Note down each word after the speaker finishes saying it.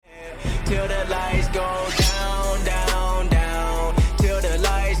till the lights go down, down, down, till the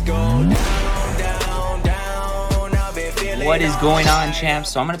lights go down, down, down. I've been feeling. What is going on,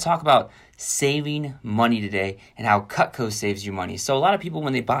 champs? So I'm going to talk about saving money today and how Cutco saves you money. So a lot of people,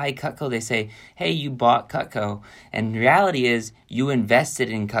 when they buy Cutco, they say, hey, you bought Cutco. And the reality is you invested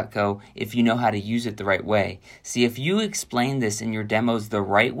in Cutco if you know how to use it the right way. See, if you explain this in your demos the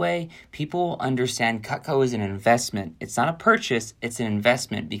right way, people will understand Cutco is an investment. It's not a purchase, it's an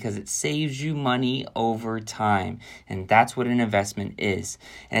investment because it saves you money over time. And that's what an investment is.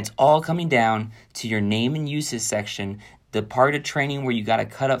 And it's all coming down to your name and uses section. The part of training where you got to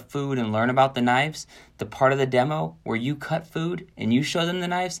cut up food and learn about the knives, the part of the demo where you cut food and you show them the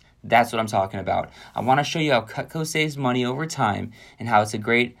knives, that's what I'm talking about. I want to show you how Cutco saves money over time and how it's a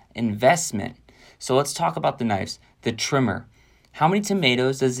great investment. So let's talk about the knives. The trimmer. How many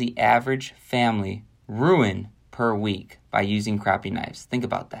tomatoes does the average family ruin per week by using crappy knives? Think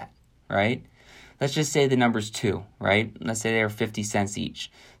about that, right? Let's just say the number's 2, right? Let's say they're 50 cents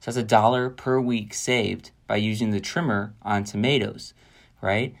each. So that's $1 per week saved by using the trimmer on tomatoes,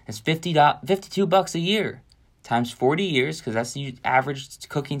 right? That's $52 a year times 40 years, because that's the average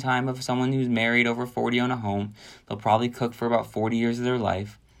cooking time of someone who's married over 40 on a home. They'll probably cook for about 40 years of their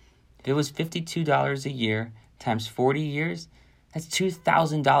life. If it was $52 a year times 40 years, that's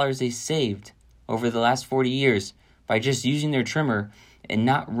 $2,000 they saved over the last 40 years by just using their trimmer and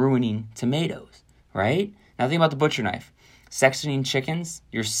not ruining tomatoes, right? Now think about the butcher knife. Sectioning chickens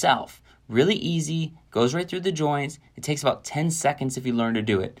yourself. Really easy, goes right through the joints. It takes about 10 seconds if you learn to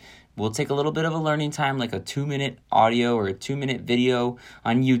do it. Will take a little bit of a learning time, like a 2-minute audio or a 2-minute video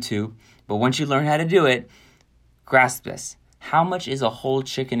on YouTube. But once you learn how to do it, grasp this. How much is a whole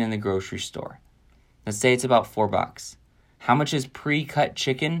chicken in the grocery store? Let's say it's about $4. How much is pre-cut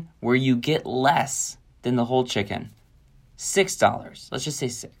chicken where you get less than the whole chicken? $6. Let's just say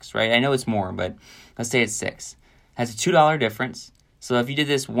 6, right? I know it's more, but let's say it's 6. That's a $2 difference. So if you did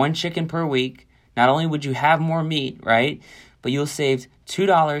this one chicken per week, not only would you have more meat, right? But you'll save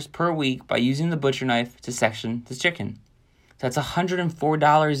 $2 per week by using the butcher knife to section the chicken. So that's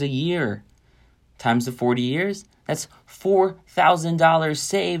 $104 a year. Times the 40 years, that's $4,000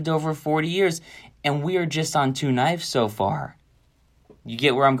 saved over 40 years. And we are just on 2 knives so far. You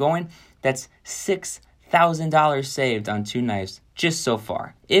get where I'm going? That's $6,000 saved on 2 knives just so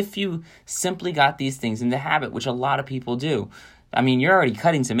far. If you simply got these things in the habit, which a lot of people do. I mean, you're already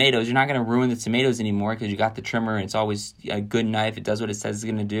cutting tomatoes. You're not going to ruin the tomatoes anymore because you got the trimmer and it's always a good knife. It does what it says it's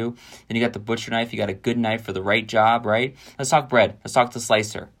going to do. Then you got the butcher knife. You got a good knife for the right job, right? Let's talk bread. Let's talk the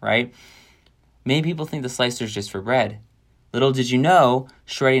slicer, right? Many people think the slicer is just for bread. Little did you know,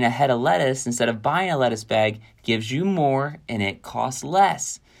 shredding a head of lettuce instead of buying a lettuce bag gives you more and it costs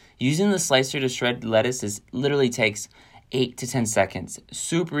less. Using the slicer to shred lettuce literally takes 8 to 10 seconds.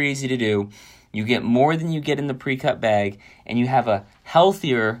 Super easy to do. You get more than you get in the pre-cut bag, and you have a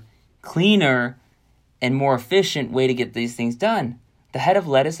healthier, cleaner, and more efficient way to get these things done. The head of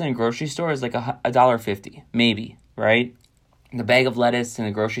lettuce in a grocery store is like $1.50, maybe, right? The bag of lettuce in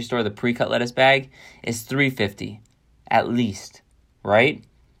the grocery store, the pre-cut lettuce bag, is $3.50 at least, right?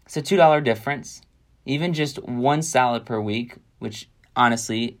 It's a $2 difference. Even just one salad per week, which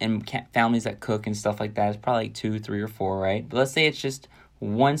honestly, in families that cook and stuff like that, is probably like 2, 3, or 4, right? But let's say it's just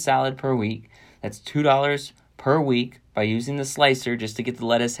one salad per week. That's $2 per week by using the slicer just to get the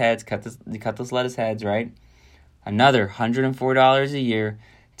lettuce heads, cut those lettuce heads, right? Another $104 a year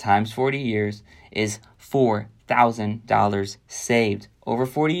times 40 years is $4,000 saved over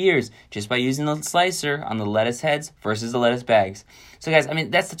 40 years just by using the slicer on the lettuce heads versus the lettuce bags. So guys, I mean,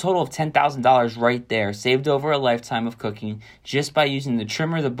 that's the total of $10,000 right there, saved over a lifetime of cooking just by using the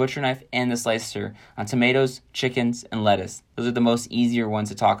trimmer, the butcher knife, and the slicer on tomatoes, chickens, and lettuce. Those are the most easier ones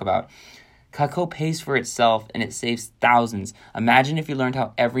to talk about. Cutco pays for itself and it saves thousands. Imagine if you learned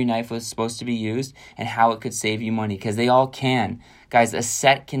how every knife was supposed to be used and how it could save you money, because they all can. Guys, a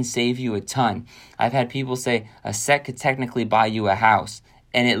set can save you a ton. I've had people say a set could technically buy you a house.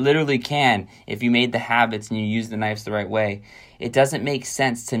 And it literally can if you made the habits and you use the knives the right way. It doesn't make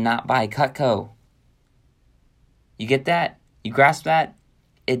sense to not buy Cutco. You get that? You grasp that?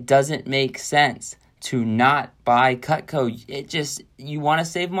 It doesn't make sense to not buy Cutco. You want to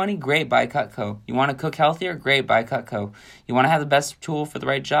save money? Great, buy Cutco. You want to cook healthier? Great, buy Cutco. You want to have the best tool for the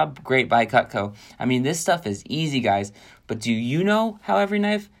right job? Great, buy Cutco. I mean, this stuff is easy, guys. But do you know how every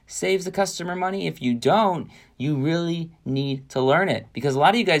knife saves the customer money? If you don't, you really need to learn it, because a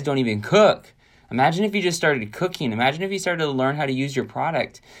lot of you guys don't even cook. Imagine if you just started cooking. Imagine if you started to learn how to use your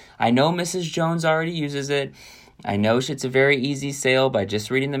product. I know Mrs. Jones already uses it. I know it's a very easy sale by just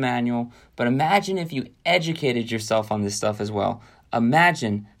reading the manual, but imagine if you educated yourself on this stuff as well.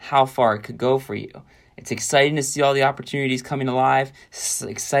 imagine how far it could go for you. It's exciting to see all the opportunities coming alive. It's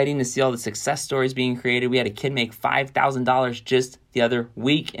exciting to see all the success stories being created. We had a kid make $5,000 just the other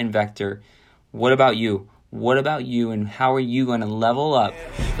week in Vector. What about you? What about you, and how are you going to level up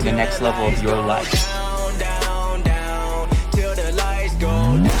for the next level of your life?